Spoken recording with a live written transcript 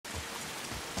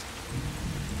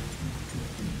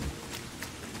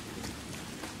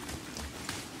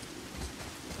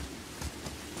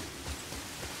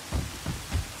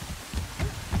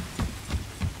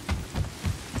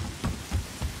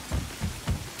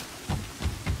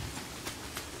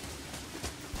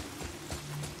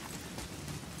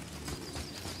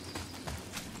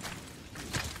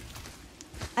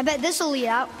I bet this'll lead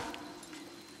out.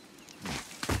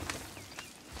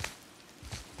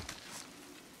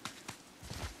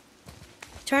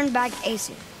 Turn back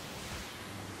AC.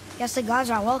 Guess the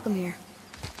gods are welcome here.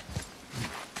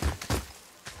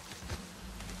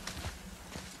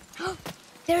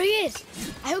 There he is!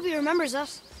 I hope he remembers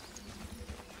us.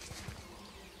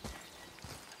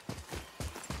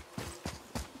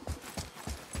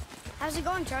 How's it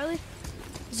going, Charlie?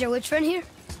 Is your witch friend here?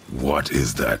 What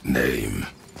is that name?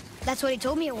 That's what he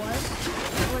told me it was.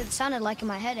 What it sounded like in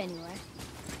my head, anyway.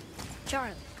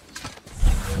 Charlie.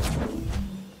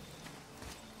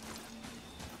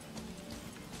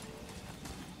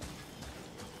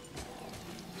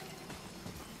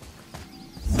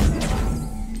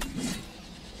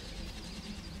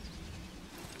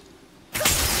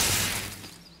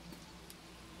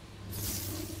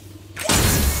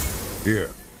 Here.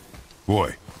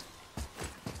 Boy.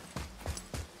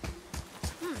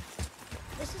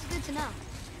 This is good to know.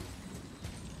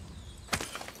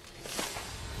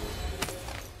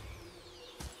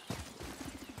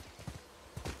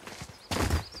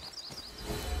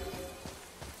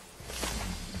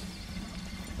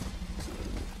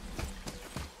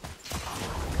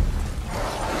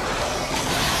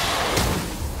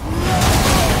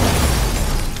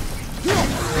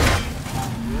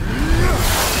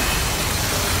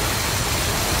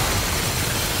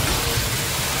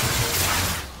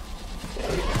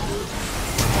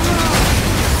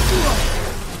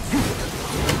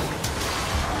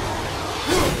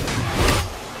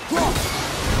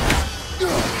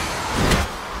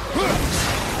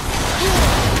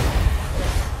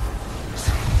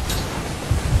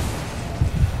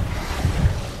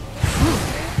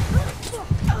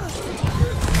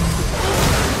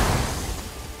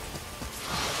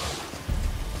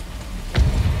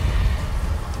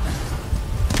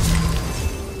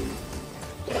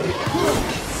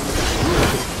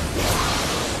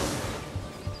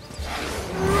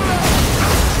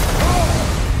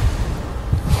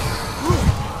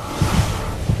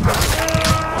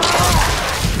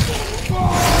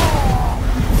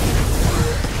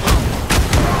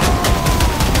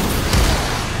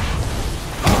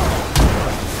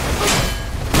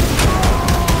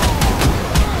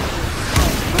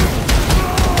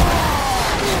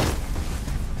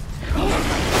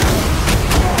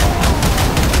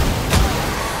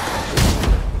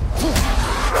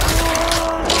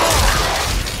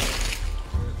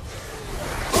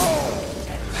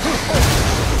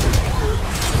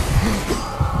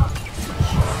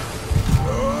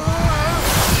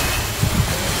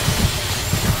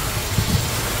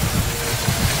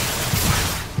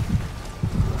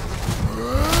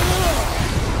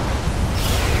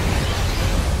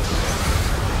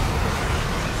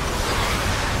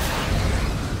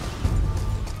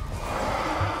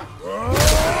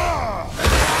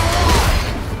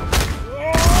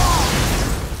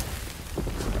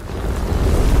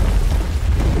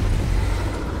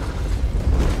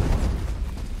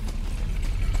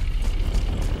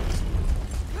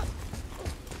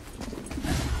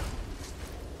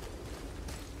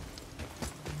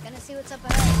 See what's up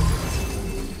ahead.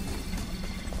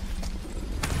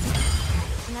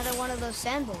 Another one of those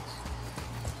sandbows.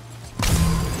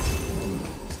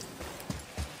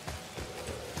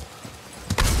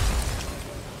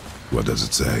 What does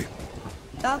it say?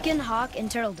 Falcon, hawk,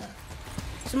 and turtle dove.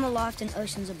 Some aloft and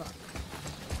oceans above.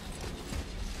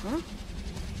 Huh?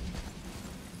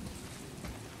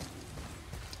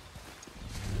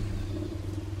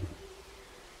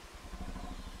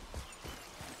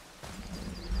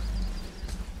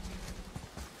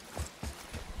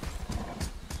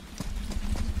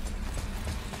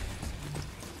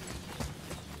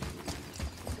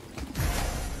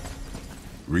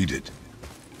 Read it.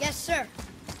 Yes, sir.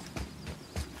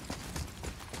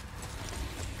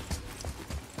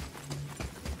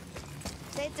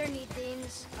 State their need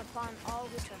things upon all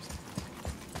who trust them.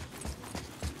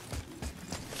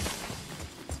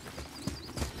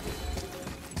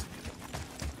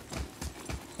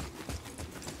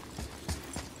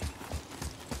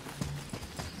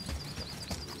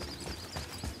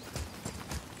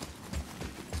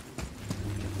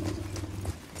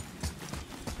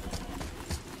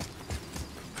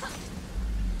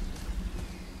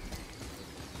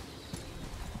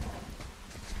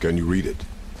 Can you read it?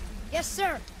 Yes,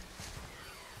 sir.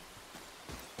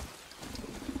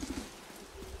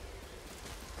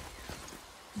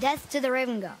 Death to the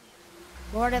Raven God,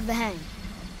 Lord of the Hang.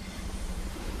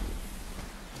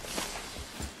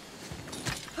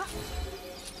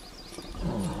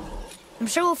 I'm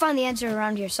sure we'll find the answer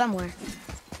around here somewhere.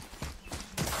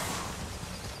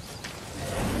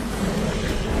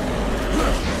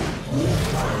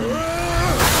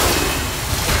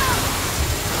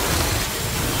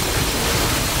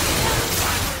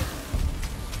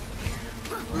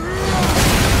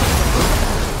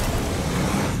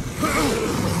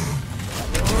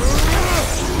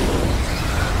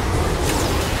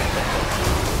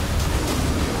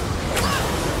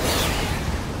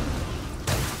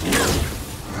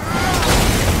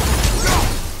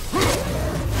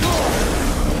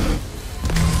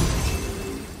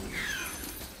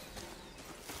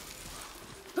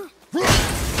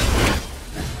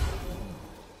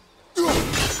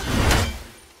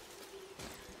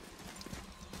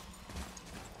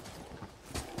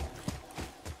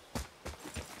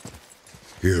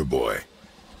 Here, boy.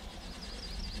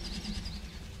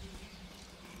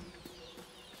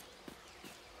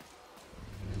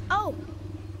 Oh,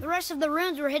 the rest of the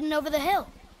runes were hidden over the hill.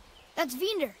 That's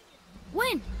Vinder.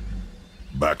 When?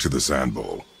 Back to the sand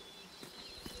bowl.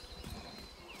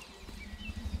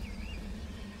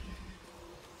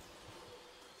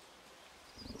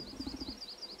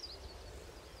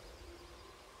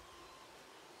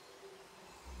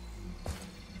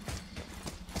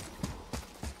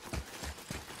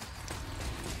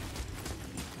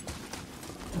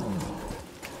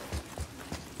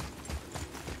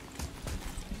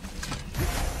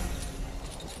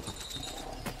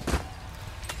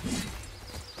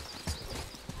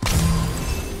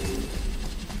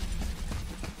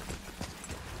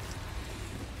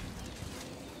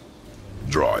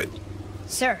 Draw it.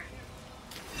 Sir.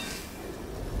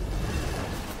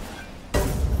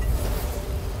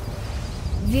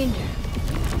 Vinder.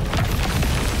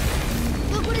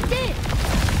 Look what it did!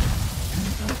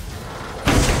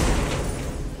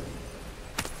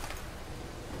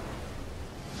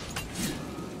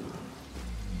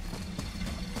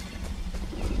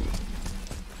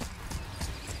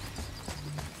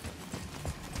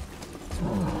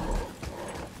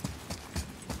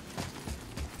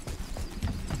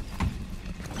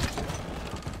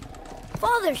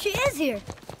 Father, she is here!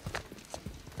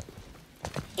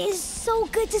 It's so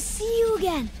good to see you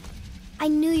again. I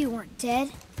knew you weren't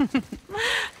dead.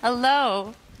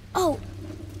 Hello. Oh,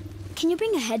 can you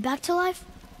bring a head back to life?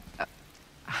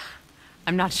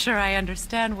 I'm not sure I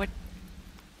understand what...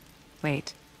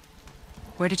 Wait.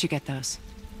 Where did you get those?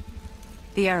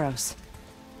 The arrows.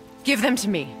 Give them to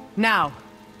me, now.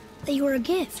 They were a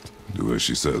gift. Do as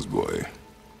she says, boy.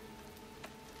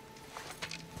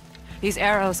 These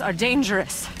arrows are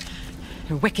dangerous.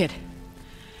 They're wicked.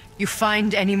 You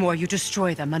find any more, you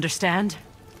destroy them, understand?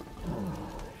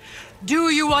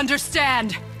 Do you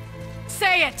understand?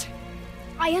 Say it!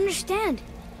 I understand.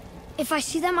 If I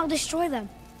see them, I'll destroy them.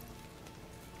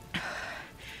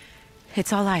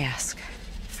 It's all I ask.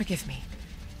 Forgive me.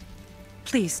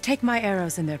 Please, take my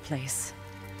arrows in their place.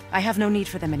 I have no need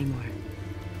for them anymore.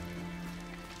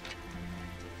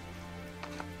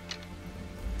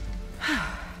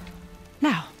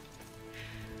 Now,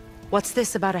 what's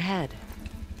this about a head?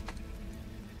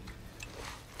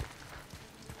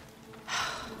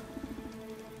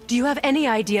 Do you have any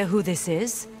idea who this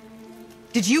is?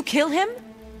 Did you kill him?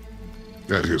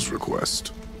 At his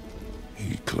request.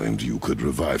 He claimed you could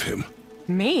revive him.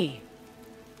 Me?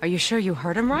 Are you sure you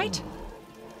heard him right?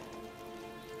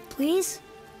 Please?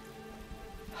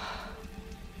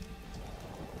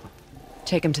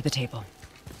 Take him to the table.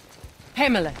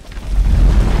 Pamela.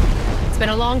 It's been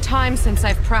a long time since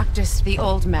I've practiced the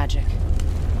old magic.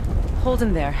 Hold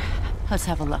him there. Let's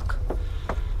have a look.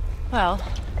 Well,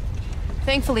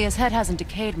 thankfully his head hasn't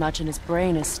decayed much and his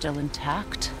brain is still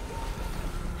intact.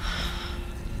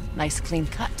 Nice clean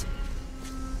cut.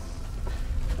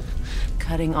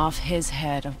 Cutting off his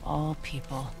head of all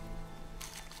people.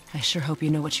 I sure hope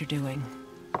you know what you're doing.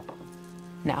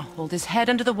 Now, hold his head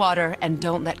under the water and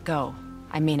don't let go.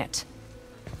 I mean it.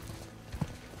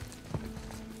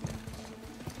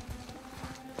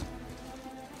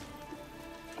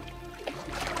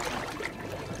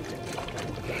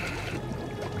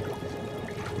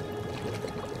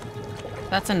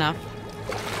 That's enough.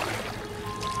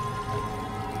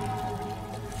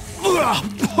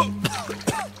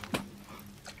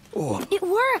 It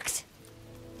worked!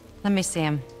 Let me see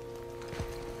him.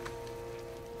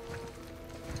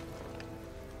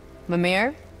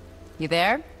 Mimir? You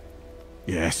there?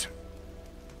 Yes.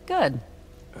 Good.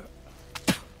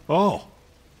 Oh.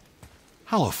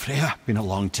 Hello, Freya. Been a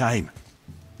long time.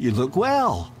 You look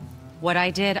well. What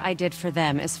I did for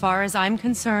them. As far as I'm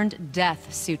concerned,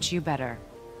 death suits you better.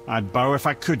 I'd bow if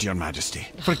I could, Your Majesty.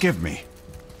 Forgive me.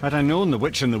 Had I known the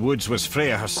witch in the woods was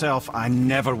Freya herself, I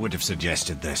never would have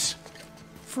suggested this.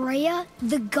 Freya?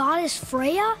 The goddess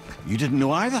Freya? You didn't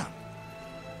know either?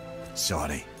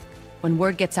 Sorry. When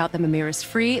word gets out that Mimir is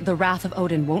free, the wrath of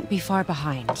Odin won't be far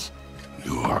behind.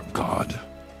 You are God.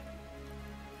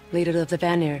 Leader of the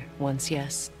Vanir, once,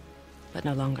 yes. But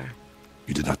no longer.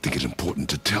 You did not think it important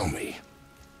to tell me.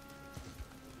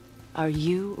 Are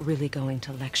you really going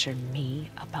to lecture me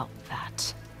about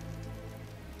that?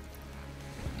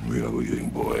 We are leaving,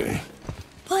 boy.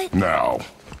 But... Now.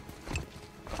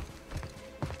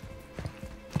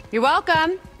 You're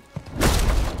welcome!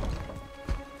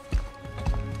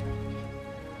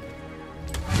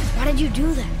 Why did you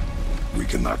do that? We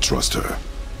cannot trust her.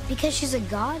 Because she's a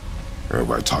god?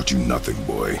 Have I taught you nothing,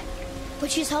 boy?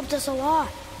 But she's helped us a lot.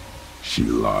 She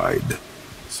lied.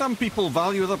 Some people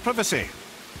value their privacy.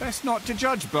 Best not to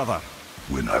judge, brother.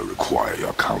 When I require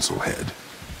your counsel, head,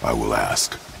 I will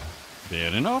ask.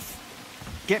 Fair enough.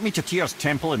 Get me to Tyr's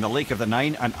temple in the Lake of the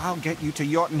Nine, and I'll get you to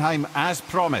Jotunheim as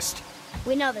promised.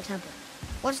 We know the temple.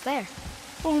 What's there?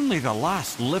 Only the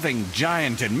last living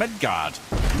giant in Midgard.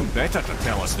 Who better to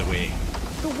tell us the way?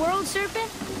 The world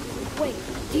serpent? Wait,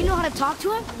 do you know how to talk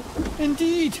to him?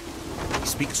 Indeed. He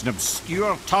speaks an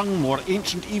obscure tongue more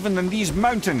ancient even than these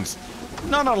mountains.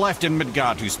 None are left in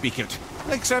Midgard who speak it.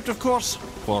 Except, of course,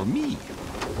 for me.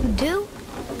 You do?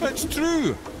 It's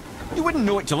true. You wouldn't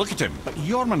know it to look at him, but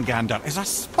Jormungandr is a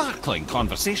sparkling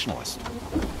conversationalist.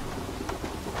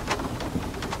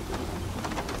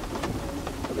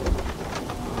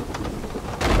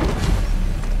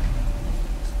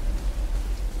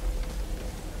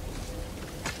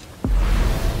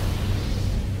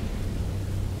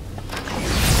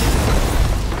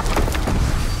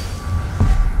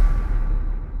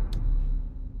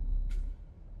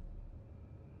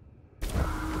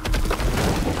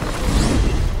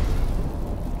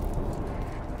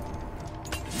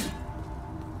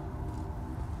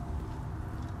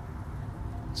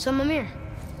 So, Mimir,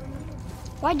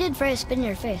 why did Freya spit in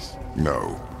your face?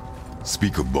 No.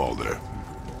 Speak of Baldur.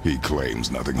 He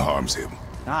claims nothing harms him.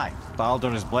 Aye,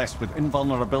 Baldur is blessed with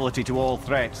invulnerability to all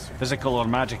threats, physical or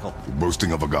magical.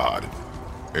 Boasting of a god.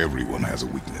 Everyone has a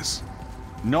weakness.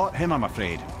 Not him, I'm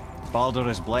afraid. Baldur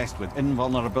is blessed with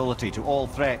invulnerability to all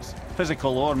threats,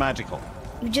 physical or magical.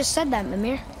 You just said that,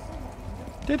 Mimir.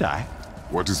 Did I?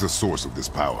 What is the source of this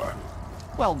power?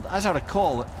 Well, as I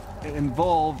recall, it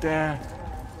involved, a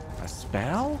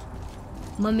spell?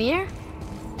 Mimir?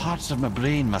 Parts of my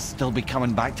brain must still be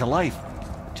coming back to life.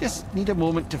 Just need a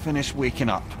moment to finish waking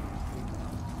up.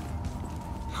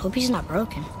 Hope he's not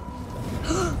broken.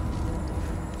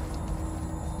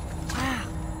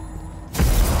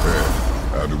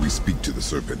 How do we speak to the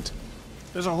serpent?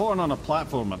 There's a horn on a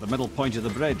platform at the middle point of the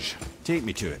bridge. Take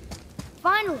me to it.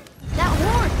 Finally! That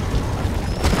horn!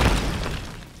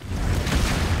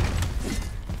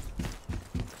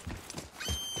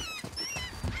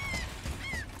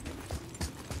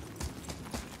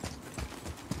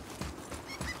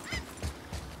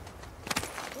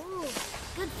 Ooh,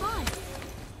 good fun.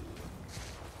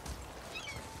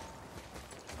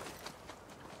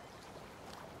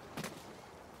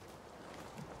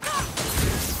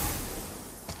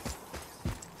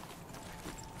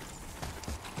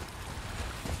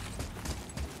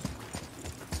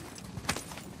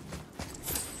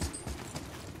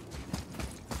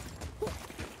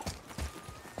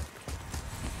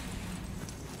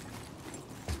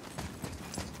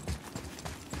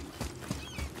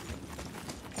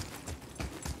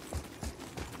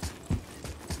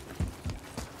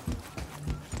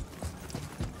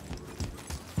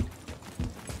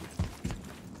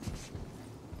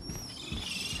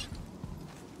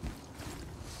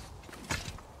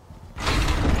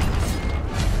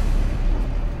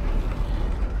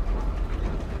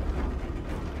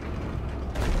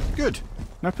 Good.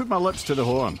 Now put my lips to the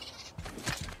horn.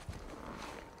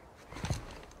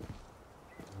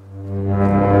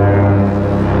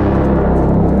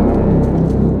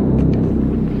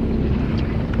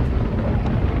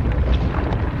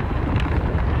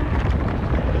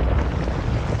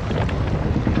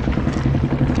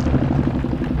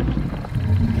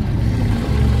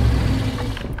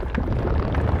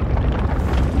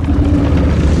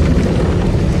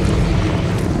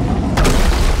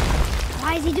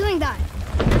 Why is he doing that?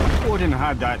 Odin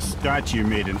had that statue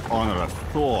made in honor of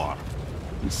Thor.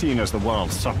 And seeing as the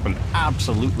world serpent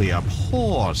absolutely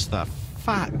abhors the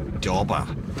fat dauber,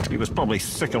 he was probably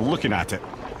sick of looking at it.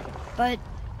 But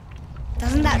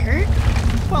doesn't that hurt?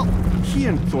 Well, he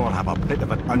and Thor have a bit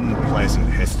of an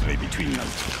unpleasant history between them.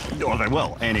 Or they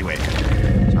will, anyway.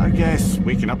 So I guess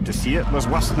waking up to see it was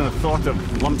worse than the thought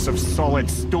of lumps of solid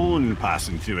stone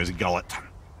passing through his gullet.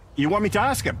 You want me to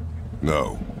ask him?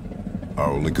 No. Our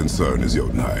only concern is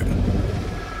Jotunheim.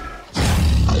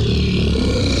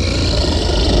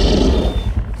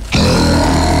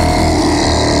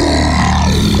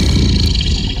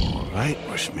 All right,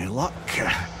 wish me luck.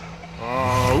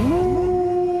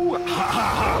 Ooh, ha, ha,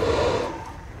 ha.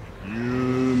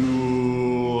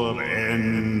 Nur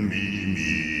NVMe.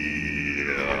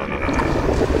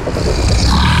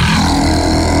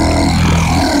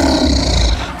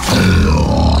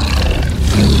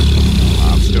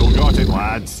 I've still got it,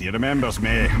 lads. He remembers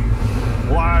me.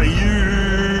 Why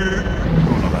you?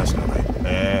 Oh no, that's not right.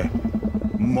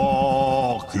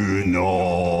 Makuna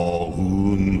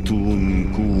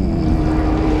huntun kun.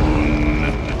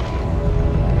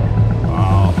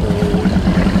 Ahon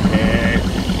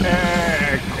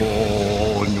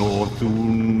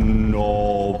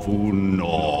ekonotuno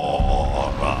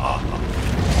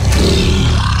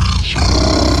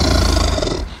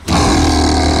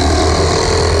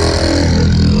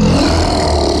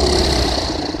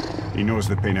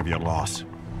the pain of your loss.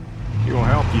 He will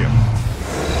help you.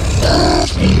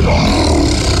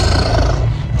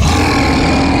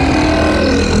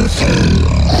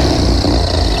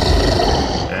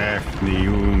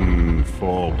 Efniun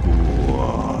Fogur.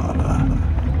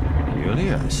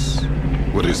 Julius.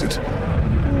 What is it?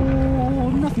 Oh,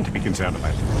 nothing to be concerned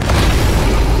about.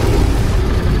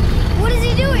 What is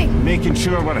he doing? Making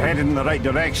sure we're headed in the right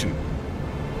direction.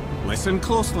 Listen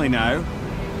closely now.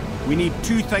 We need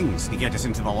two things to get us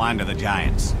into the land of the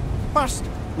giants. First,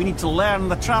 we need to learn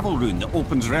the travel rune that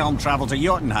opens realm travel to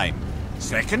Jotunheim.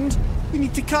 Second, we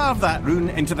need to carve that rune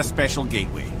into the special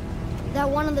gateway. That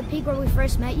one on the peak where we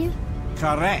first met you?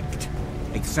 Correct.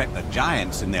 Except the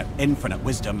giants, in their infinite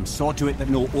wisdom, saw to it that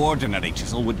no ordinary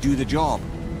chisel would do the job.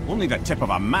 Only the tip of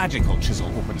a magical chisel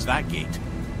opens that gate.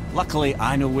 Luckily,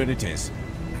 I know where it is,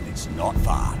 and it's not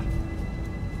far.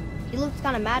 He looked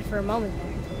kind of mad for a moment there.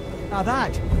 Now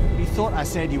that, he thought I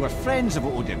said you were friends of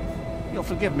Odin. You'll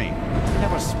forgive me.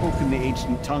 Never spoken the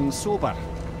ancient tongue sober.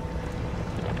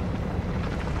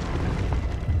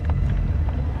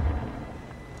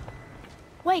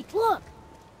 Wait, look!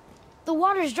 The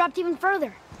water's dropped even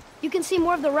further. You can see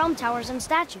more of the realm towers and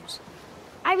statues.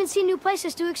 I even see new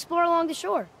places to explore along the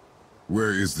shore.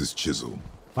 Where is this chisel?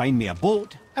 Find me a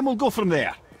boat, and we'll go from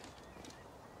there.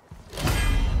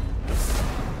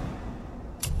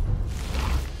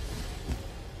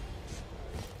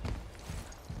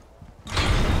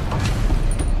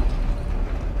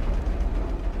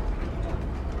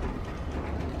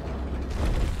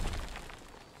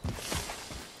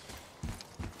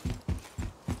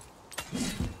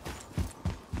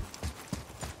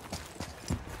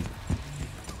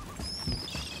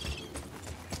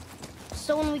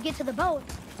 So when we get to the boat,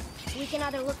 we can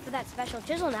either look for that special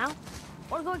chisel now,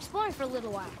 or go exploring for a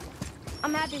little while.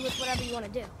 I'm happy with whatever you want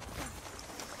to do.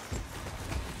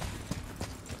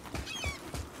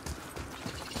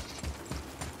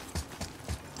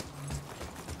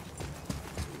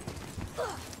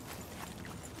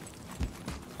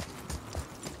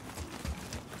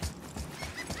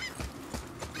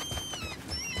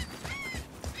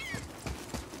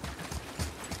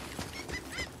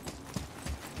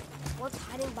 What's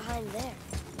hiding behind there?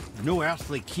 No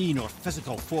earthly key nor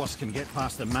physical force can get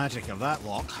past the magic of that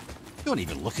lock. Don't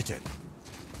even look at it.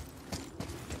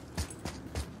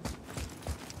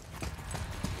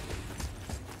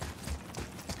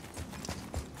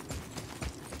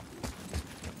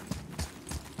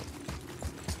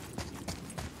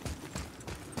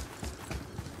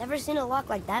 Never seen a lock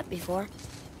like that before.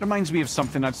 Reminds me of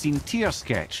something I'd seen Tyr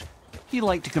sketch. He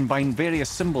liked to combine various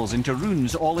symbols into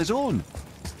runes all his own.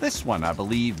 This one, I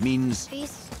believe, means...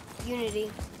 Peace,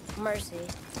 unity, mercy.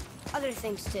 Other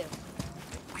things too.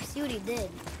 I see what he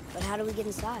did, but how do we get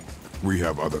inside? We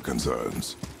have other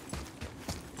concerns.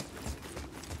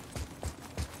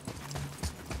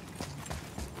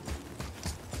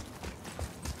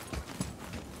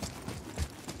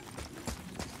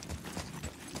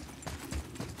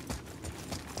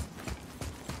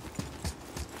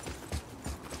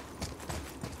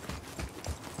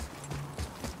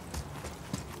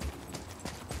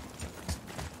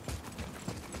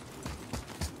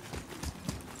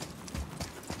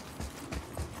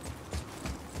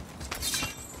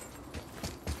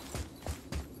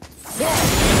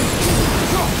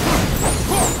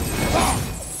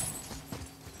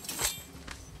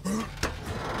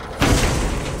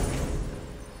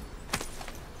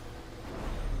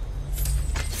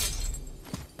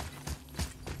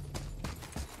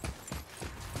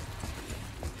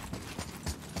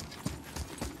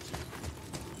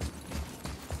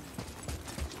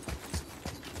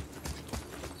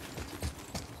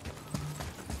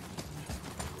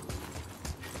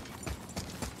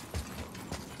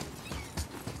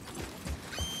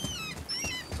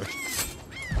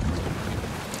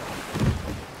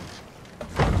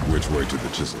 Which way to the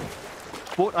chisel?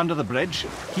 Boat under the bridge,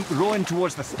 keep rowing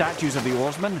towards the statues of the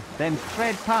oarsmen, then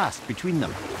thread past between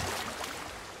them.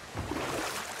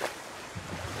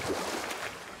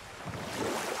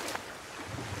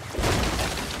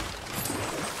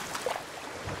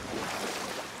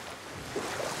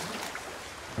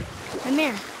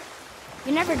 Amir,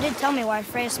 you never did tell me why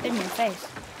Freya spit in your face.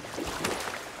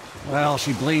 Well,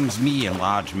 she blames me in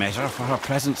large measure for her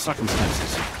present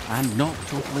circumstances, and not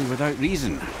totally without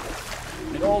reason.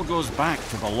 It all goes back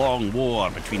to the long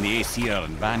war between the Aesir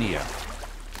and Vanir.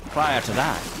 Prior to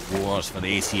that, wars for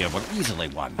the Aesir were easily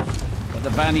won, but the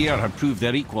Vanir had proved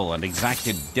their equal and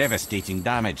exacted devastating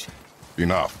damage.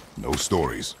 Enough. No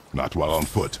stories. Not while on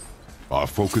foot. Our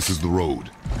focus is the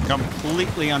road.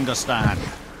 Completely understand.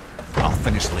 I'll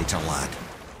finish later, lad.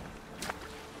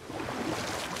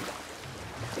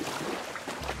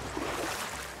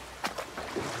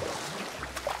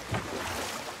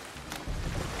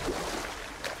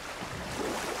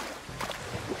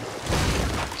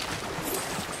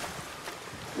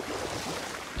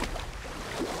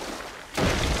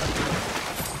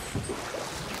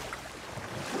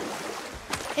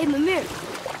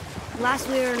 Last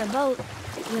we were in a boat,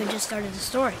 you had just started the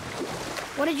story.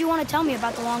 What did you want to tell me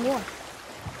about the Long War?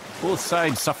 Both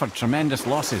sides suffered tremendous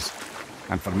losses.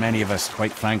 And for many of us,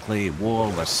 quite frankly,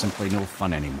 war was simply no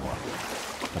fun anymore.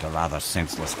 But a rather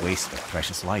senseless waste of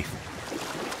precious life.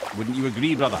 Wouldn't you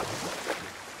agree, brother?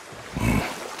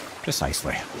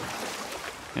 Precisely.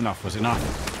 Enough was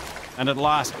enough. And at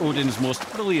last, Odin's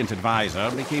most brilliant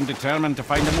advisor became determined to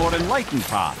find a more enlightened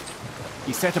path.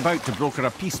 He set about to broker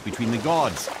a peace between the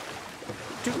gods.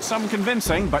 Took some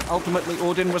convincing, but ultimately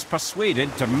Odin was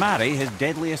persuaded to marry his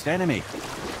deadliest enemy,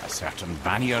 a certain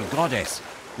Vanir goddess,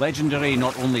 legendary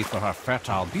not only for her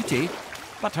fertile beauty,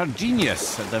 but her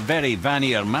genius at the very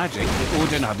Vanir magic that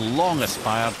Odin had long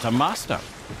aspired to master.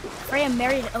 Freya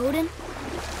married Odin?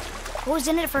 What was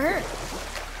in it for her?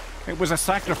 It was a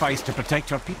sacrifice to protect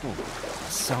her people,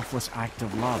 a selfless act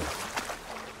of love.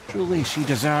 Truly, she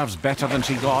deserves better than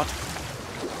she got.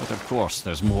 But of course,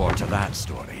 there's more to that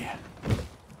story.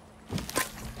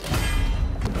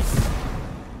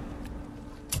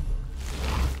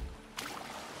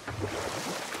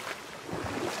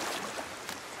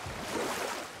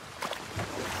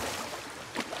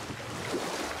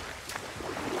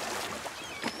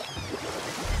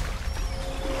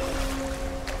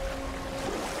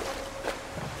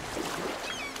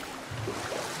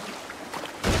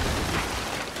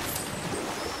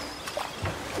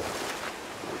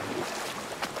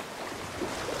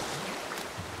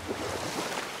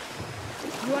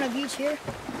 You want a beach here?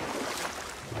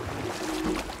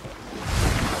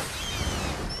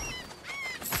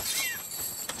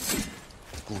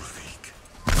 Gulvik.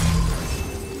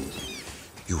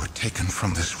 You were taken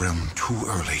from this realm too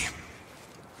early.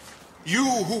 You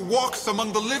who walks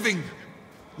among the living!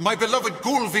 My beloved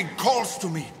Gulvig calls to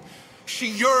me.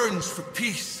 She yearns for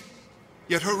peace,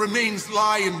 yet her remains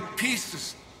lie in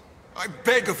pieces. I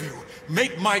beg of you,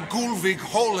 make my Gulvig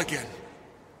whole again.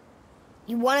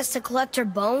 You want us to collect her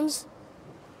bones?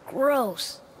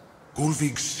 Gross.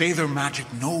 Gulvig's Seither magic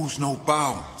knows no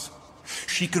bounds.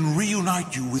 She can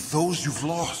reunite you with those you've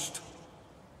lost.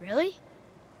 Really?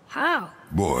 How?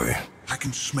 Boy. I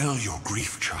can smell your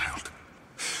grief, child.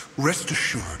 Rest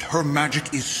assured, her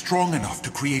magic is strong enough to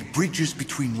create bridges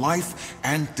between life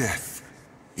and death,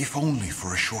 if only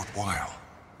for a short while.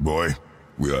 Boy,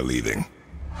 we are leaving.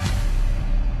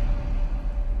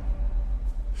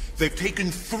 They've taken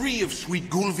 3 of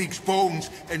sweet Gulvig's bones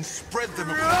and spread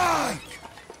them abroad.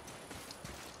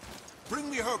 Bring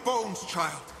me her bones,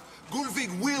 child. Gulvig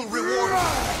will reward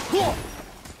you.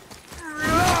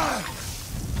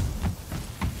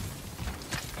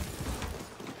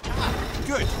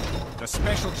 Good. The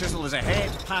special chisel is ahead,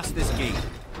 past this gate.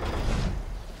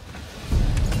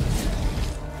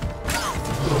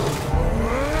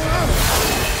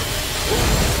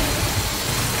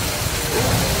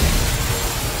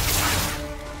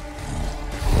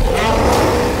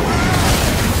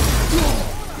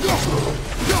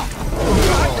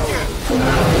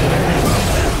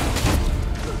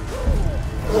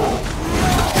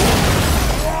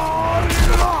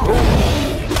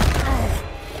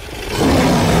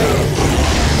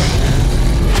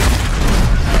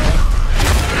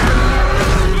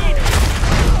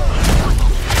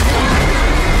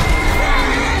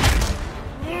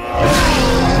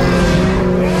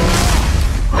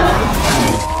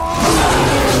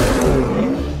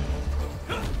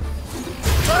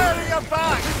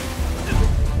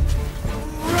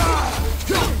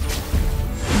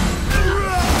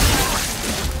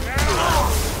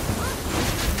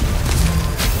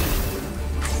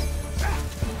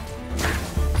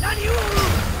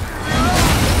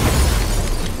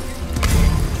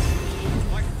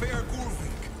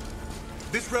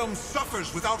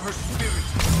 Suffers without her spirit.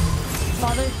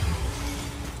 Father,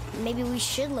 maybe we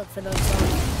should look for those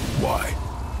bones. Why?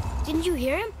 Didn't you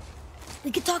hear him?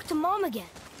 We could talk to Mom again.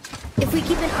 If we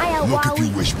keep an eye out Look while if you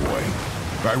wish, boy.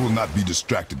 I will not be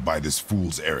distracted by this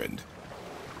fool's errand.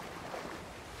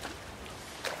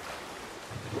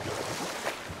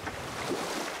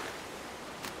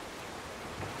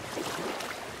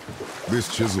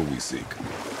 This chisel we seek,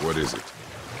 what is it?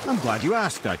 I'm glad you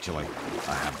asked, actually.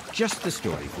 I have just the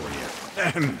story for you.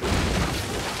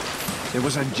 There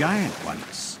was a giant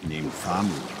once named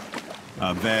Thamur.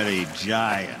 A very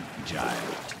giant,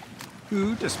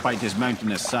 who, despite his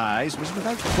mountainous size, was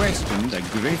without question the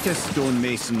greatest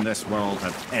stonemason this world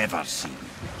had ever seen.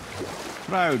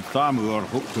 Proud Thamur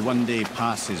hoped to one day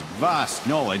pass his vast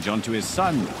knowledge on to his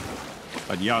son.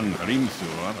 But young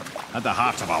Hrimthur had the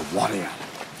heart of a warrior.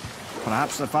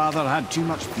 Perhaps the father had too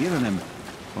much fear in him,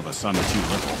 or the son too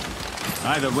little.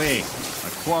 Either way,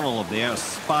 a quarrel of theirs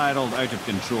spiraled out of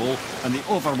control, and the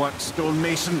overworked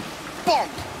stonemason, bonk,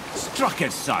 struck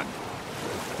his son.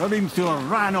 The Reamthor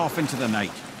ran off into the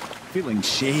night. Feeling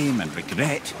shame and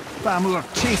regret, Thamur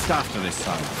chased after his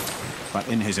son. But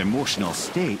in his emotional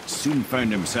state, soon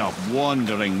found himself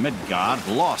wandering Midgard,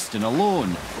 lost and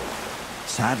alone.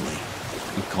 Sadly,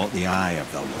 he caught the eye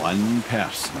of the one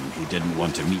person he didn't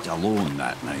want to meet alone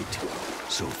that night,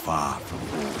 so far from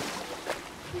home.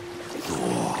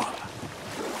 Thor.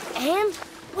 And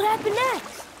what happened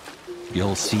next?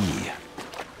 You'll see.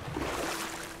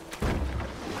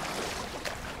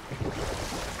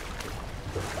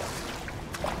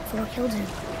 Thor killed him.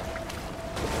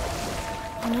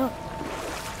 Oh no.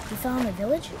 He fell in the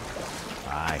village?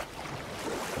 Aye.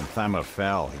 When Thamur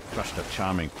fell, he crushed a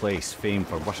charming place famed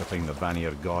for worshipping the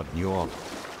Vanir god Njord.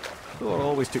 Thor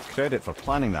always took credit for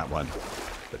planning that one.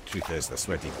 But truth is, the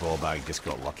sweaty ballbag just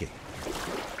got lucky.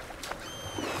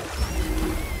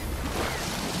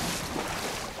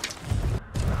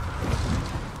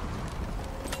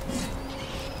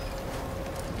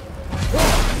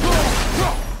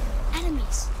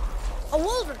 Enemies. A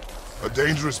wolverine. A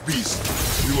dangerous beast.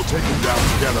 We will take him down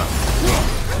together.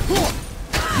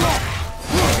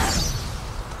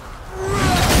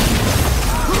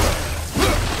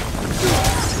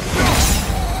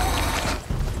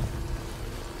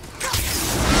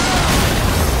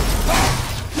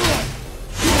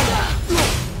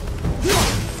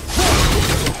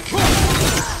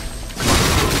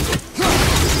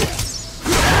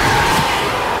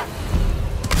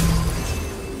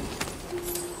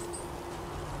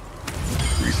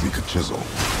 Chisel.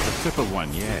 The triple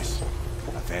one, yes.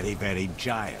 A very, very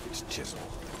giant chisel.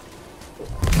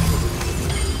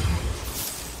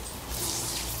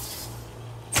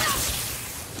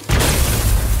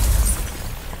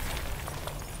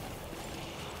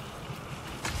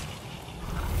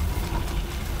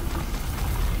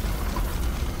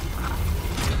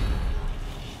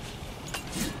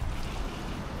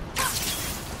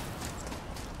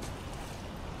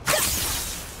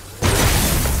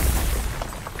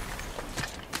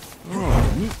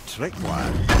 Trick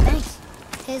one. Thanks.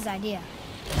 His idea.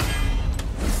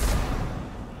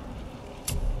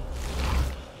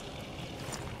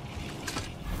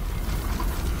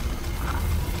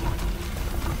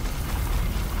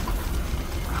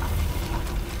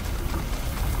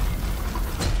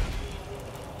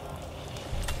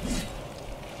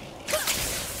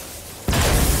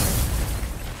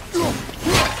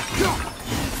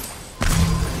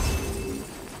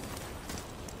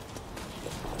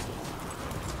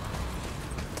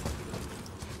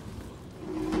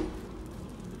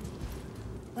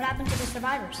 What happened to the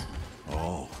survivors?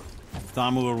 Oh,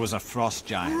 Thamur was a frost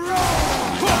giant. When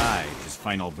he died, his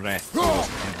final breath froze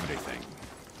everything.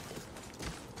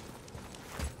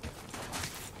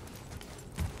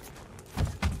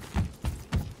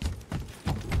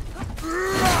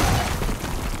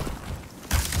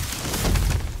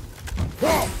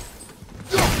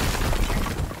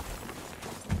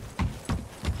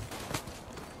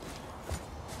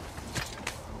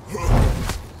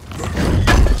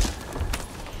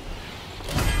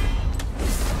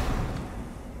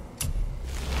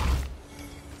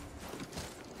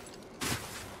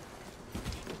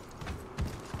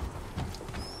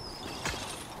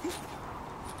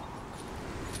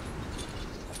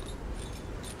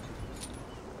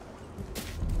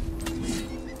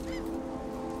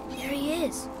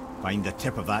 Find the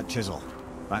tip of that chisel.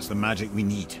 That's the magic we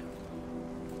need.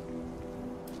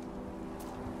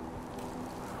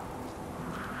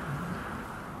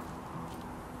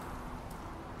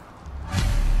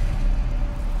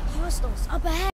 Hostiles up ahead.